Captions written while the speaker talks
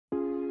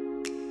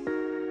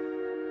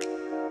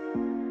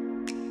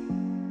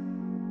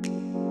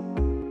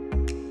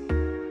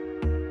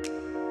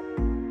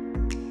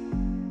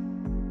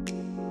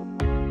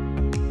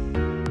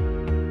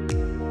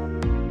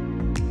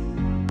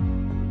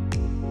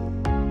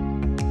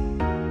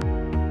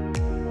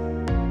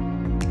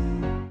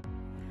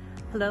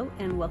Hello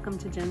and welcome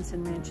to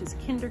Jensen Ranch's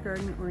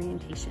Kindergarten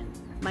Orientation.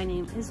 My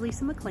name is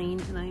Lisa McLean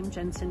and I am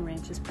Jensen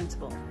Ranch's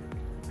principal.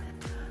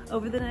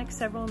 Over the next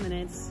several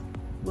minutes,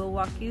 we'll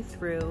walk you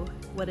through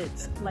what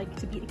it's like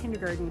to be a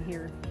kindergarten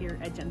here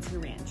at Jensen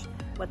Ranch,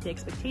 what the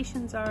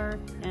expectations are,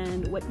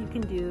 and what you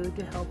can do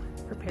to help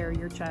prepare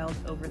your child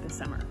over the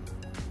summer.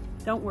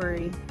 Don't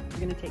worry, we're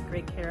going to take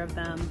great care of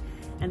them,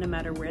 and no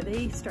matter where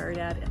they start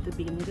at the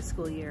beginning of the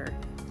school year,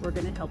 we're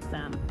going to help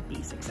them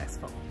be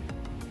successful.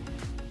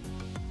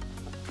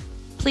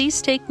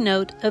 Please take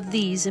note of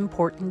these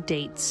important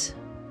dates.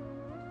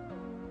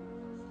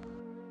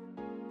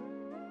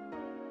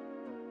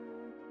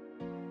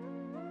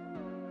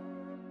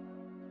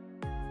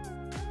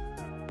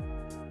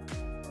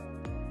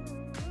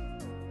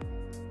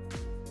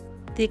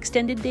 The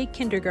extended day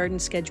kindergarten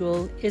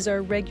schedule is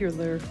our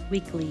regular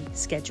weekly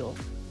schedule.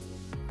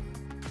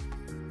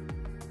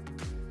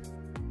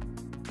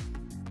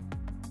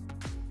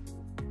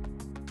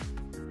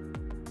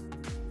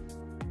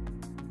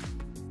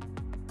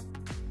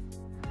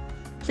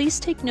 Please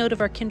take note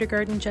of our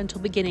Kindergarten Gentle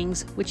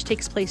Beginnings, which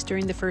takes place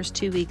during the first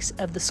 2 weeks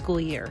of the school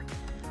year.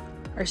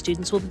 Our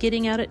students will be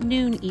getting out at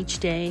noon each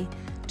day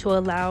to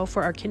allow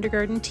for our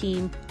kindergarten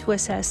team to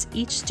assess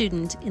each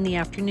student in the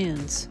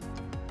afternoons.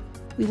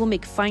 We will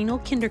make final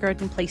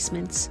kindergarten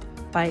placements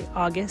by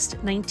August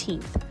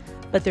 19th,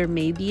 but there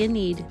may be a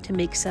need to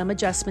make some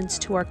adjustments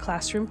to our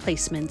classroom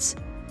placements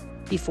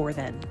before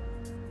then.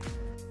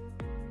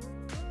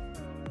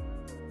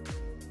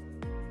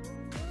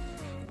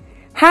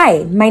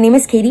 Hi, my name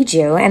is Katie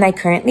Jew, and I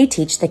currently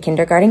teach the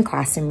kindergarten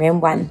class in Room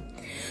 1.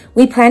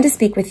 We plan to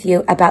speak with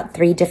you about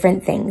 3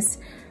 different things: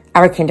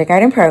 our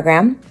kindergarten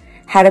program,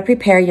 how to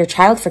prepare your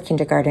child for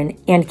kindergarten,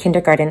 and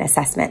kindergarten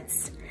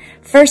assessments.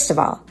 First of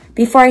all,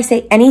 before I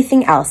say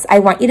anything else, I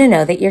want you to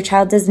know that your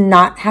child does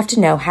not have to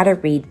know how to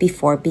read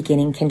before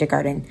beginning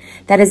kindergarten.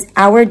 That is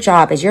our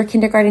job as your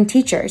kindergarten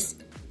teachers,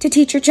 to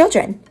teach your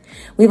children.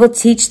 We will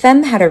teach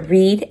them how to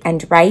read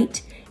and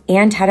write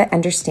and how to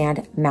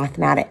understand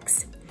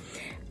mathematics.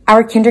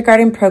 Our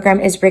kindergarten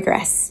program is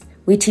rigorous.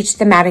 We teach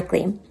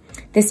thematically.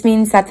 This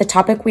means that the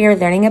topic we are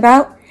learning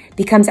about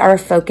becomes our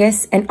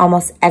focus in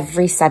almost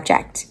every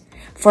subject.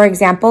 For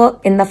example,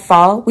 in the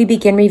fall, we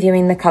begin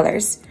reviewing the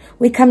colors.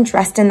 We come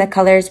dressed in the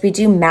colors. We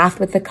do math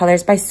with the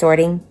colors by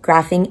sorting,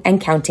 graphing, and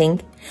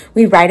counting.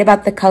 We write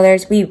about the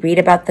colors, we read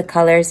about the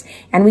colors,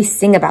 and we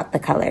sing about the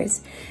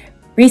colors.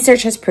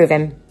 Research has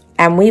proven,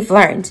 and we've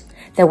learned,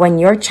 that when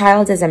your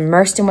child is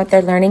immersed in what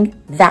they're learning,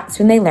 that's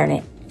when they learn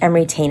it and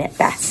retain it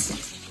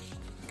best.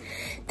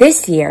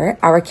 This year,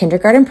 our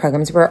kindergarten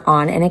programs were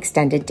on an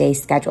extended day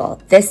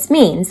schedule. This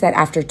means that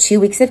after 2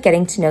 weeks of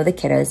getting to know the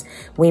kiddos,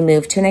 we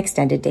moved to an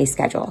extended day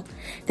schedule.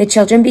 The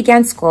children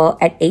began school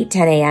at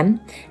 8:10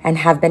 a.m. and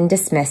have been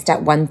dismissed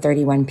at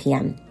 1:31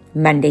 p.m.,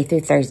 Monday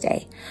through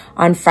Thursday.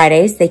 On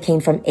Fridays, they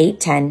came from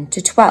 8:10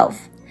 to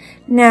 12.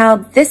 Now,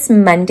 this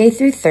Monday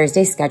through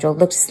Thursday schedule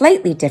looked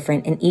slightly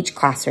different in each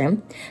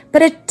classroom,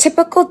 but a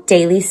typical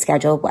daily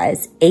schedule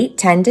was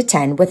 8:10 to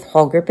 10 with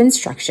whole group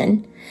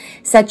instruction,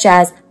 such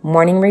as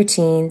morning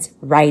routines,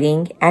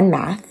 writing, and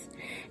math.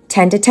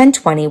 10 to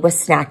 10:20 was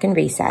snack and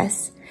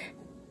recess.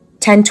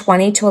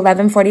 10:20 to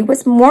 11:40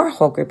 was more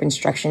whole group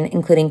instruction,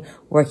 including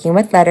working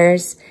with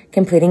letters,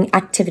 completing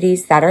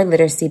activities that are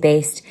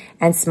literacy-based,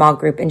 and small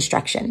group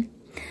instruction.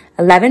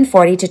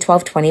 11:40 to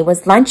 12:20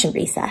 was lunch and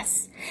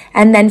recess.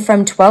 And then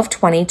from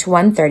 12:20 to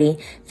 1:30,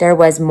 there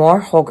was more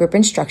whole group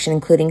instruction,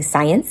 including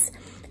science,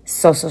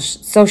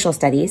 social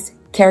studies,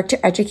 character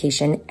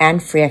education,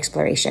 and free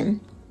exploration.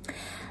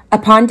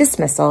 Upon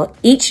dismissal,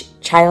 each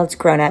child's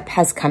grown-up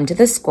has come to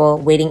the school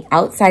waiting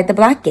outside the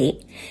black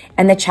gate,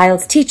 and the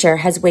child's teacher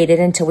has waited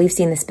until we've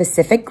seen the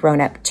specific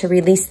grown-up to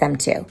release them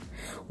to.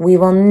 We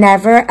will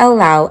never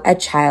allow a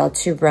child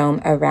to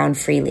roam around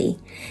freely.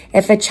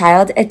 If a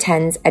child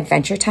attends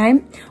Adventure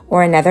Time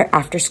or another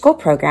after-school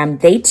program,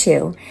 they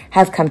too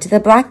have come to the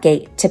black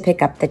gate to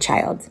pick up the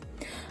child.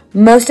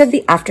 Most of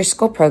the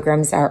after-school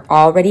programs are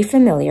already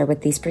familiar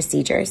with these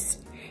procedures.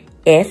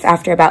 If,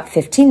 after about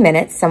 15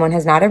 minutes, someone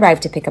has not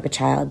arrived to pick up a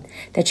child,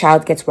 the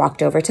child gets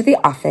walked over to the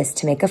office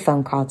to make a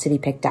phone call to be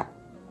picked up.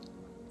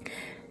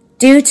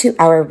 Due to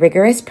our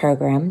rigorous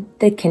program,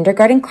 the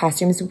kindergarten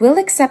classrooms will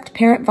accept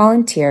parent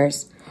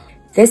volunteers.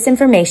 This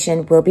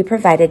information will be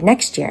provided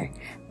next year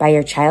by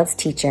your child's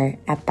teacher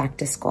at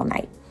back-to-school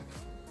night.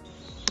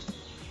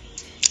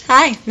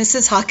 Hi,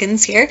 Mrs.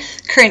 Hawkins here,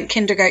 current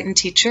kindergarten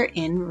teacher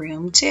in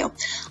Room 2.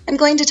 I'm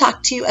going to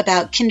talk to you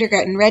about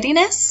kindergarten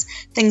readiness,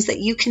 things that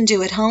you can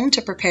do at home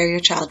to prepare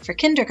your child for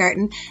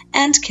kindergarten,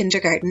 and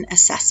kindergarten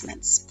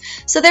assessments.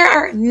 So there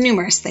are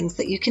numerous things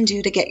that you can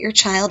do to get your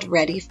child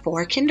ready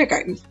for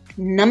kindergarten.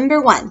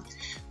 Number 1,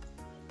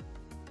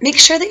 make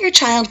sure that your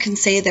child can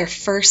say their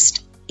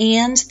first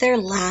and their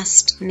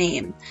last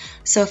name.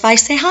 So if I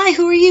say, "Hi,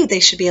 who are you?" they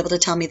should be able to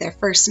tell me their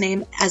first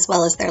name as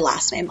well as their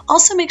last name.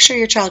 Also make sure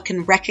your child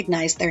can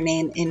recognize their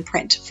name in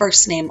print,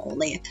 first name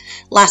only.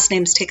 Last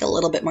names take a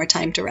little bit more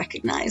time to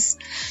recognize.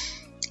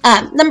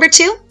 Number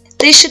 2,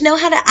 They should know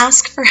how to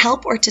ask for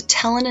help or to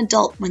tell an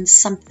adult when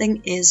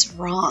something is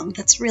wrong.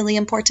 That's really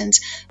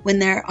important when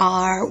there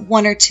are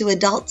 1 or 2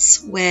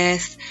 adults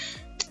with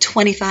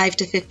 25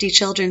 to 50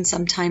 children,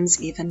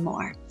 sometimes even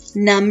more.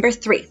 Number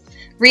 3,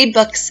 read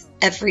books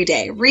every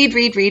day. Read.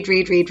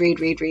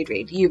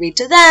 You read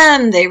to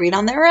them, they read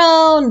on their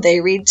own, they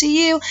read to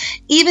you.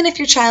 Even if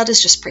your child is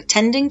just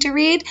pretending to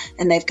read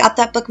and they've got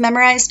that book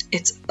memorized,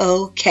 it's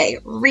okay.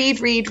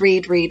 Read.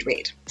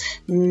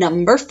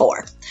 Number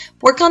 4,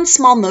 work on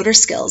small motor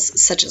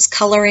skills such as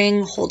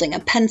coloring, holding a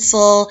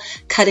pencil,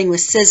 cutting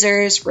with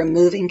scissors,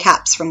 removing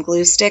caps from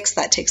glue sticks.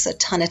 That takes a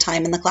ton of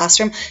time in the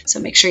classroom,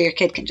 so make sure your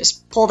kid can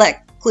just pull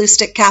that glue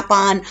stick cap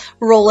on,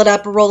 roll it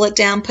up, roll it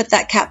down, put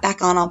that cap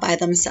back on all by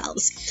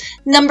themselves.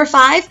 Number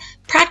 5,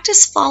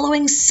 practice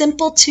following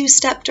simple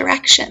 2-step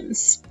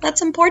directions.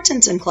 That's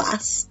important in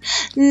class.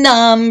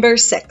 Number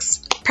 6,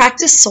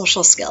 practice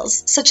social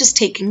skills such as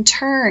taking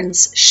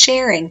turns,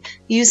 sharing,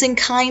 using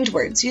kind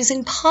words,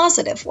 using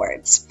positive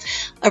words.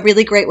 A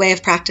really great way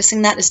of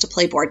practicing that is to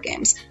play board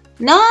games.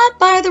 Not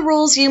by the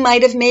rules you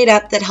might have made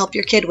up that help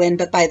your kid win,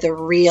 but by the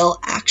real,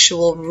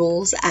 actual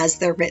rules as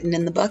they're written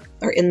in the book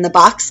or in the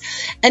box.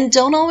 And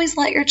don't always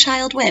let your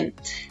child win.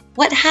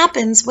 What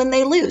happens when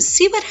they lose?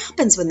 See what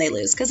happens when they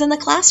lose, because in the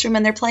classroom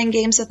and they're playing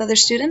games with other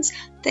students,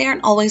 they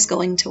aren't always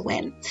going to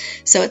win.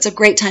 So it's a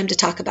great time to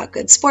talk about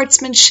good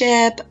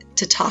sportsmanship,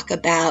 to talk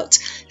about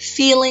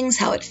feelings,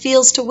 how it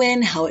feels to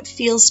win, how it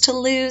feels to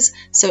lose.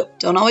 So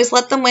don't always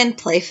let them win,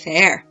 play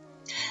fair.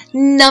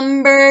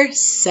 Number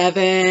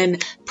 7,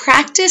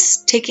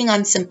 practice taking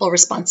on simple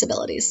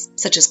responsibilities,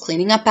 such as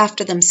cleaning up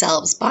after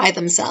themselves, by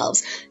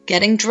themselves,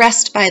 getting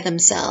dressed by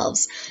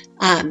themselves,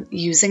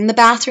 using the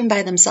bathroom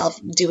by themselves,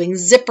 doing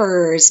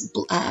zippers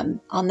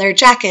on their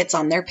jackets,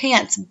 on their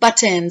pants,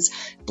 buttons,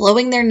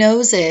 blowing their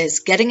noses,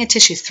 getting a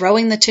tissue,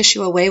 throwing the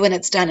tissue away when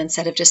it's done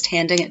instead of just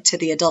handing it to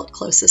the adult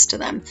closest to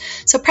them.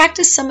 So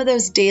practice some of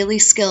those daily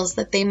skills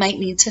that they might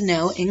need to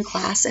know in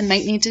class and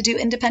might need to do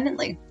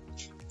independently.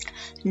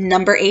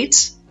 Number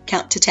 8,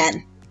 count to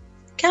 10.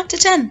 Count to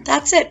 10.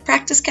 That's it.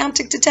 Practice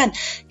counting to 10.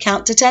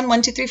 Count to 10.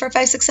 1, 2, 3, 4,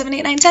 5, 6, 7,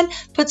 8, 9, 10.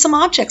 Put some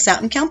objects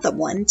out and count them.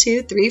 1,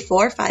 2, 3,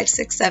 4, 5,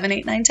 6, 7,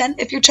 8, 9, 10.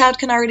 If your child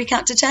can already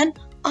count to 10,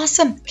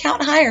 awesome.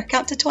 Count higher.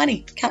 Count to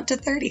 20. Count to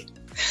 30.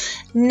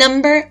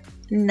 Number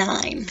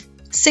 9,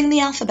 sing the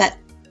alphabet.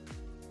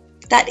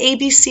 That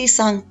ABC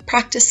song,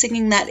 practice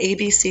singing that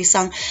ABC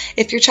song.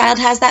 If your child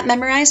has that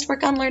memorized,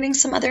 work on learning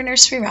some other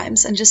nursery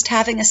rhymes and just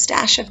having a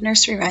stash of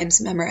nursery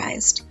rhymes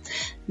memorized.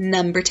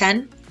 Number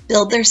 10,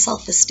 build their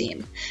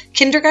self-esteem.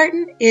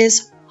 Kindergarten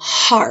is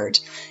hard.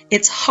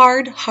 It's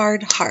hard.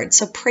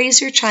 So praise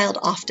your child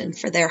often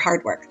for their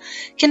hard work.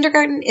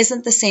 Kindergarten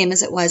isn't the same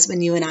as it was when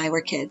you and I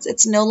were kids.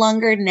 It's no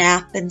longer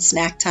nap and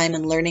snack time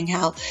and learning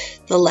how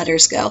the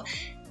letters go.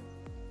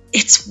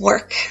 It's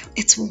work.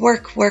 It's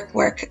work.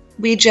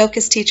 We joke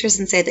as teachers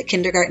and say that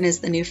kindergarten is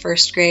the new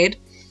first grade.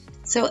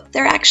 So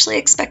they're actually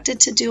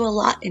expected to do a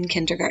lot in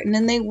kindergarten,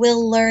 and they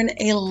will learn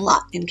a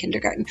lot in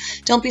kindergarten.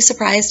 Don't be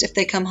surprised if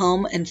they come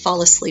home and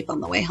fall asleep on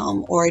the way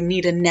home or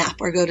need a nap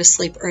or go to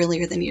sleep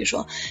earlier than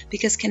usual,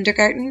 because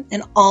kindergarten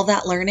and all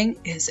that learning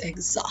is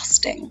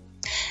exhausting.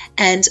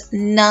 And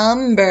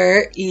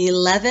number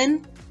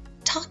 11,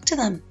 talk to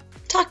them.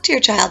 Talk to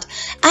your child.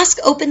 Ask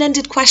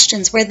open-ended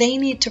questions where they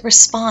need to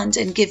respond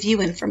and give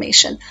you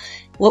information.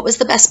 What was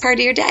the best part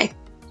of your day?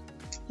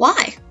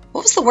 Why?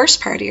 What was the worst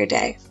part of your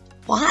day?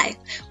 Why?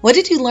 What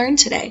did you learn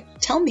today?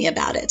 Tell me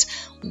about it.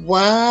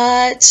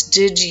 What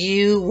did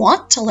you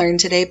want to learn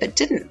today but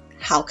didn't?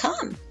 How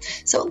come?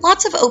 So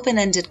lots of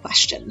open-ended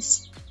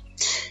questions.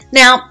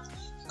 Now,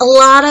 a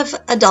lot of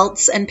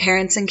adults and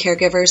parents and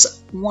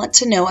caregivers want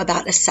to know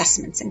about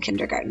assessments in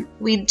kindergarten.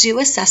 We do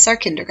assess our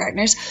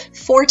kindergartners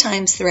 4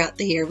 times throughout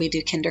the year. We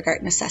do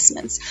kindergarten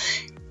assessments.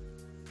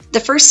 The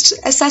first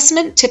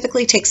assessment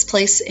typically takes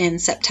place in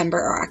September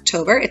or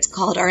October. It's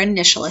called our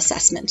initial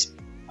assessment.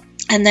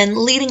 And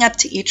then leading up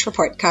to each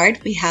report card,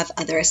 we have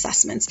other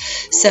assessments.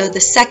 So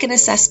the second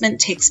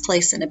assessment takes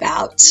place in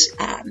about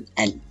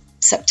end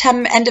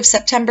of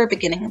September,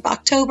 beginning of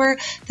October.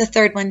 The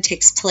third one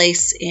takes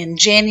place in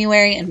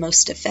January and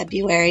most of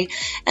February.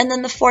 And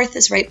then the fourth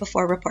is right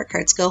before report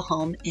cards go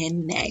home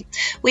in May.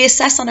 We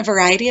assess on a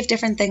variety of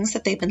different things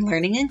that they've been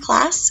learning in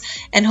class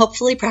and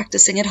hopefully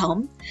practicing at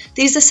home.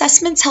 These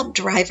assessments help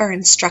drive our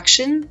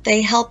instruction.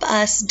 They help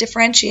us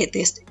differentiate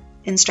this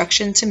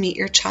instruction to meet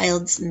your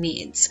child's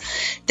needs.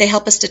 They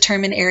help us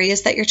determine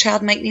areas that your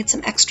child might need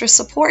some extra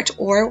support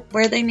or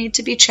where they need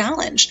to be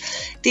challenged.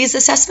 These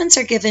assessments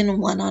are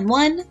given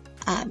one-on-one,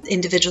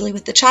 individually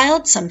with the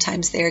child.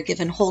 Sometimes they are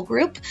given whole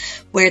group,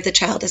 where the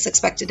child is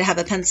expected to have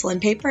a pencil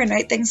and paper and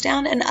write things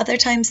down, and other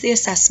times the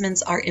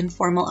assessments are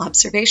informal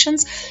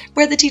observations,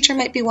 where the teacher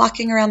might be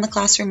walking around the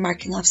classroom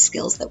marking off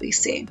skills that we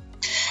see.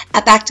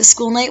 At Back to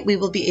School Night, we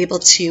will be able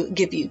to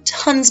give you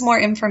tons more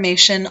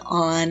information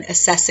on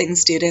assessing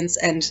students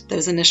and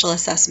those initial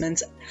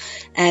assessments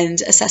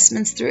and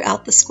assessments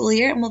throughout the school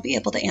year, and we'll be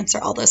able to answer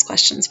all those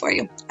questions for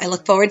you. I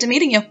look forward to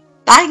meeting you.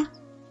 Bye!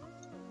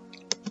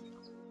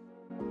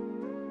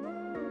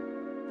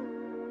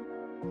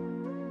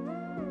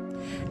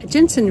 At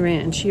Jensen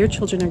Ranch, your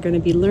children are going to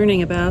be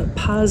learning about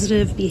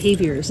positive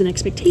behaviors and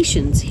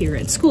expectations here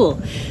at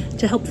school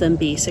to help them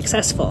be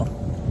successful.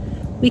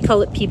 We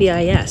call it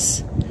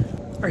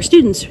PBIS. Our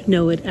students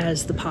know it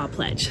as the Paw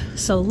Pledge.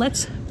 So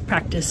let's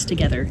practice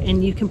together,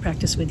 and you can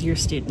practice with your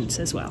students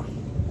as well.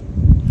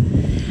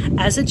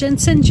 As a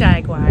Jensen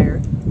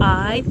Jaguar,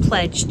 I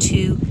pledge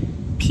to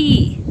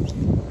P,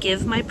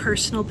 give my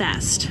personal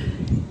best.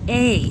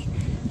 A,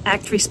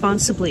 act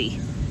responsibly.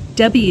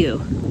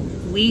 W,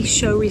 we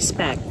show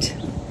respect.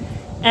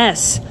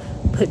 S,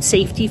 put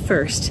safety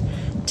first.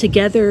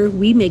 Together,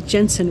 we make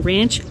Jensen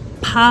Ranch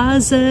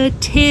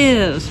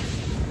positive.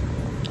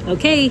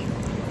 Okay,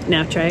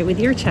 now try it with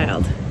your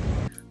child.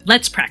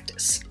 Let's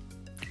practice.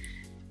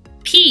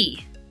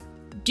 P,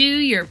 do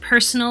your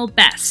personal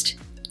best.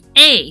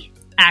 A,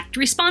 act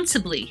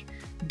responsibly.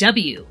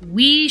 W,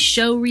 we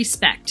show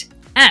respect.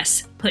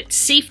 S, put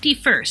safety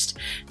first.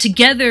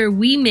 Together,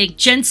 we make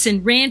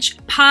Jensen Ranch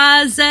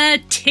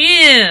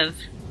positive.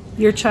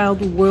 Your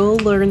child will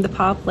learn the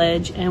Paw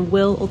Pledge and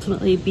will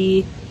ultimately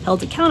be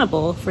held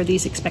accountable for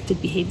these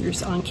expected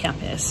behaviors on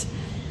campus.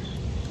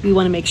 We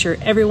want to make sure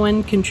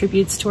everyone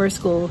contributes to our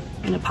school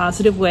in a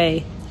positive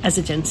way as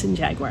a Jensen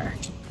Jaguar.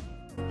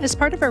 As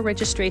part of our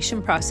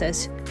registration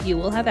process, you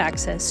will have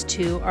access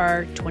to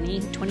our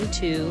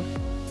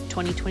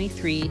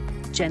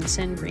 2022-2023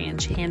 Jensen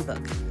Ranch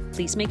Handbook.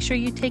 Please make sure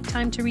you take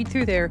time to read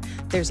through there.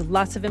 There's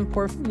lots of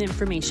important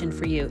information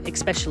for you,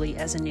 especially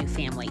as a new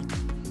family.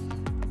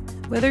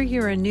 Whether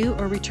you're a new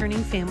or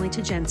returning family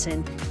to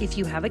Jensen, if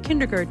you have a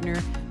kindergartner,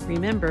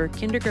 remember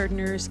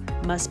kindergartners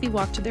must be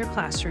walked to their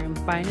classroom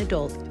by an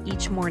adult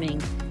each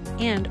morning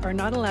and are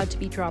not allowed to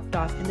be dropped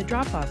off in the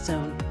drop-off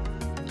zone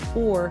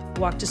or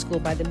walk to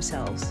school by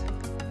themselves.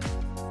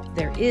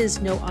 There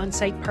is no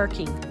on-site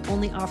parking,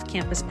 only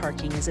off-campus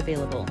parking is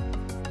available.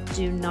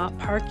 Do not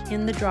park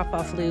in the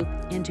drop-off loop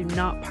and do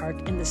not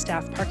park in the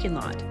staff parking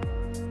lot.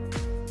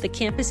 The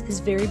campus is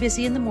very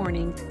busy in the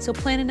morning, so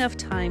plan enough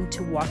time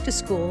to walk to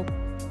school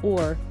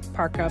or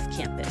park off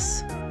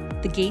campus.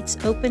 The gates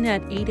open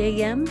at 8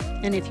 a.m.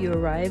 and if you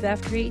arrive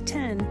after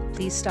 8:10,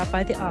 please stop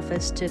by the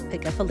office to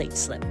pick up a late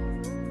slip.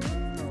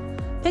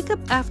 Pickup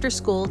after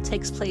school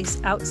takes place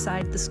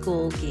outside the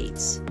school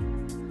gates.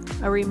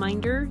 A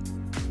reminder,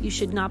 you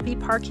should not be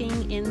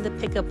parking in the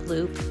pickup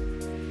loop.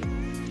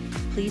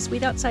 Please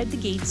wait outside the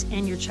gates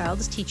and your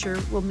child's teacher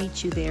will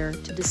meet you there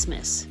to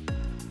dismiss.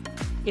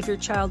 If your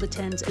child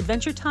attends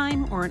Adventure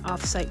Time or an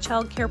off-site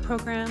childcare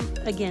program,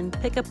 again,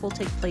 pickup will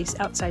take place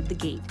outside the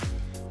gate.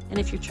 And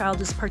if your child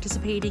is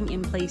participating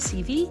in Play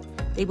CV,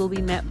 they will be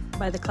met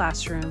by the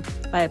classroom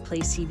by a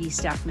Play CV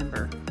staff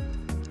member.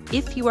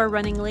 If you are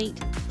running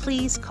late,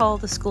 please call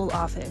the school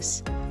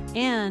office.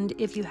 And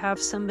if you have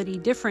somebody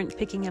different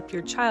picking up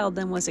your child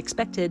than was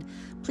expected,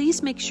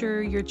 please make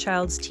sure your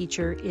child's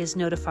teacher is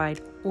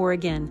notified or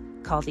again,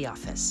 call the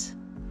office.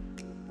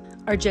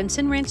 Our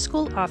Jensen Ranch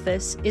School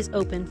office is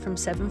open from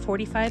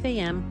 7:45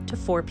 a.m. to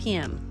 4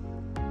 p.m.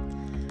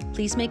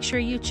 Please make sure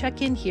you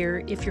check in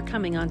here if you're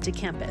coming onto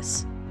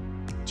campus.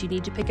 Do you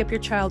need to pick up your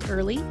child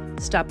early?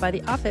 Stop by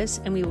the office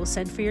and we will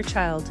send for your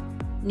child.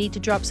 Need to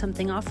drop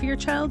something off for your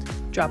child?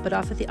 Drop it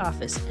off at the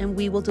office and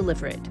we will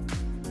deliver it.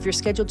 If you're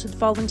scheduled to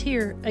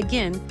volunteer,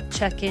 again,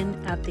 check in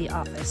at the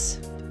office.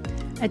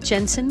 At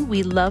Jensen,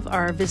 we love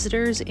our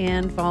visitors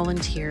and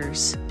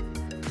volunteers.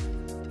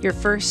 Your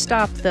first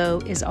stop,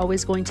 though, is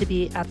always going to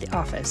be at the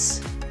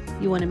office.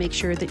 You want to make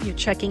sure that you're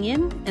checking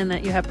in and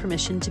that you have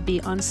permission to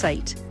be on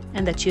site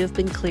and that you have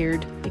been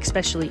cleared,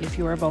 especially if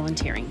you are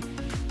volunteering.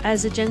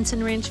 As a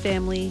Jensen Ranch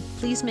family,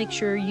 please make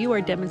sure you are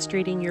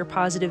demonstrating your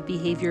positive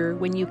behavior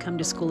when you come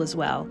to school as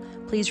well.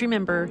 Please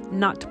remember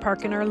not to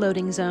park in our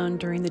loading zone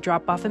during the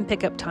drop-off and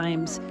pickup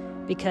times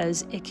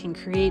because it can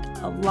create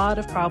a lot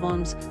of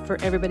problems for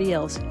everybody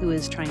else who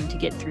is trying to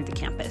get through the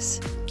campus.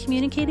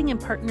 Communicating and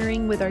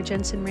partnering with our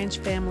Jensen Ranch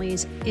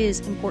families is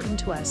important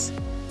to us.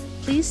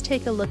 Please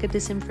take a look at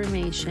this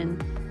information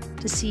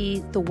to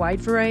see the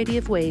wide variety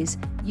of ways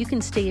you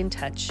can stay in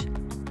touch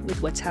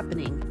with what's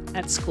happening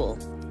at school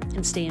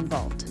and stay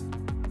involved.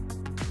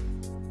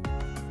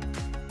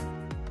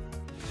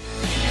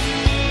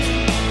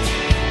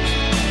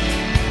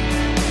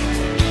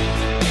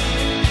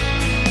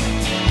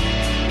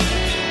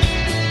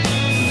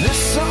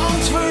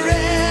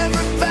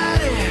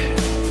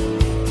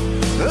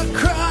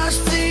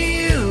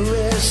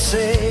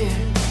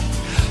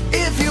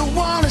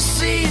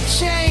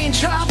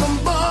 Hop on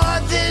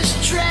board this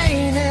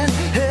train and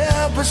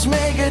help us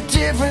make a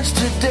difference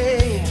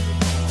today.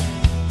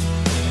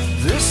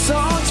 This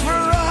song's for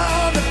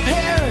all the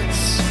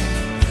parents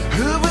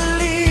who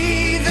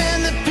believe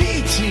in the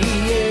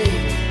PTA.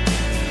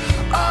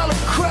 All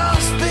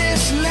across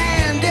this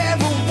land,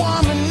 every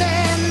woman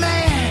and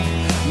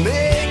man,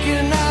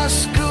 making our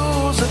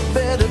schools a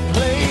better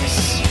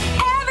place.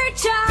 Every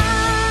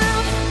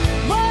child,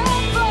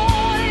 more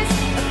boys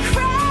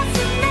across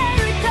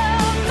America,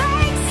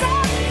 make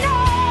some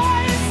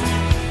noise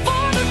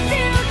for the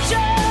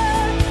future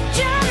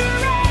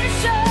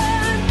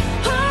generation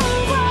who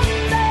one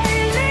day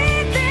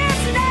lead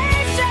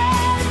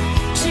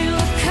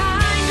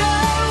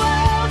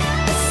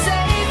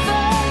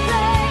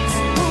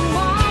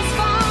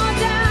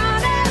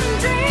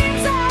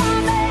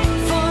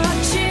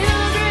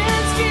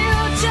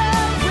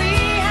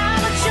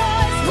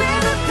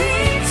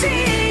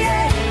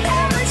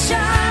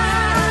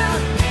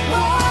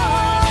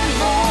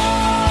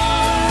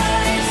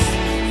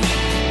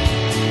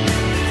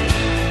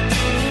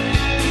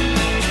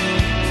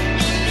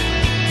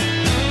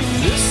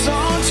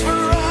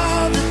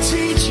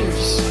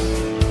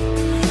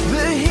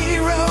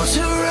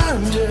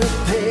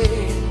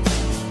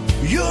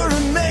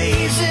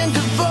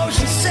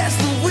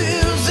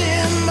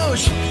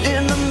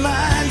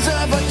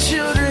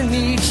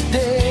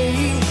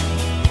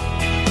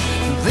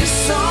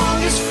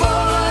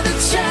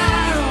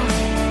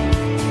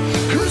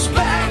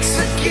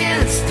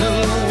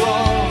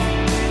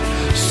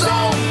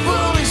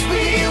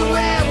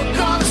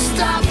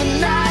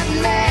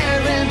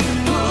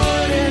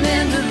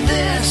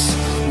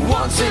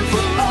and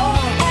for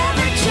all.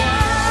 Every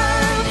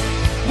child,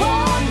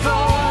 one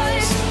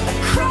voice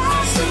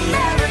across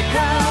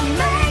America.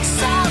 Make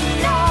some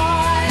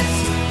noise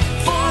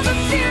for the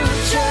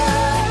future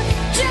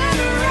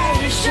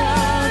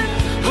generation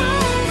who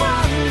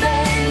one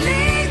day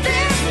lead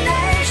this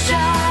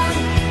nation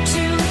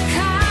to a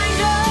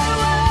kinder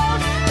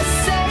world, a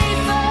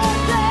safer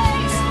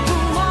place. The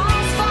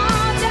walls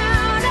fall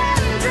down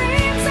and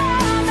dreams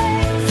are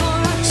made for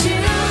our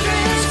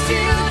children's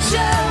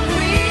future.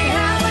 We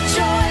have a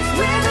choice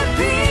with a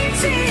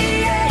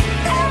PTA.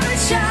 Every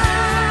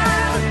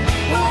child,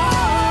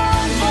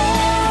 one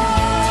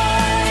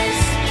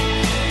voice.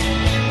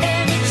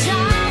 Every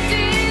child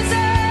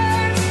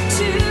deserves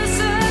to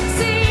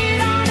succeed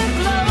on a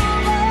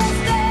global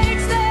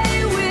stage. They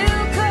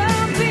will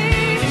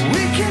compete.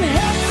 We can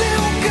help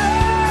them go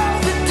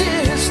the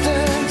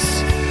distance.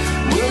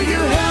 Will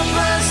you help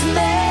us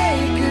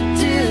make a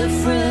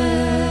difference?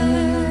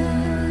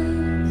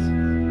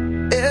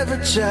 Every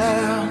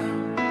child,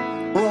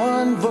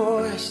 one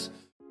voice.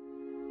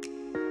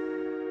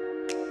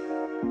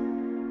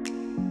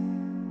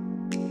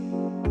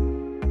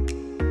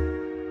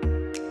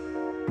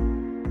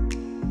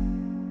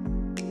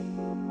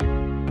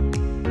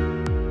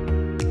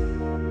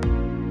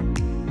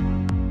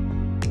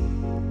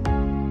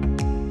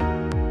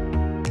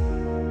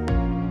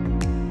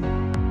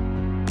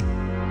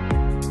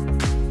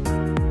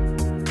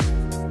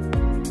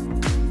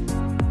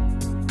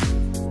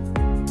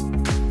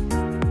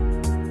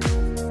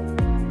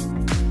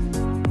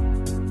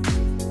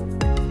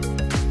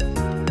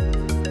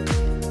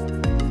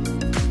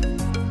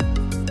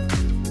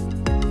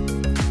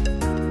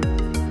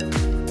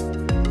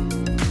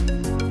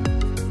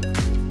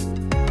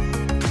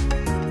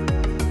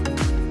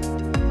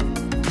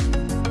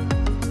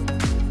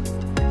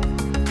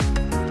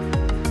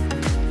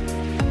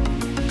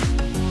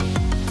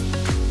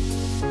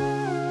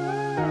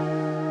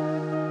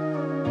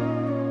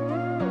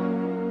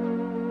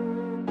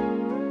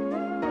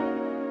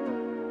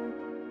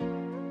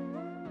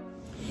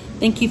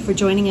 Thank you for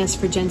joining us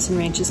for Jensen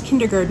Ranch's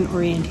kindergarten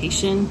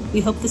orientation.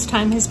 We hope this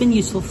time has been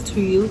useful to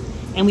you,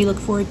 and we look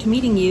forward to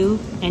meeting you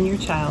and your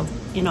child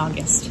in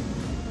August.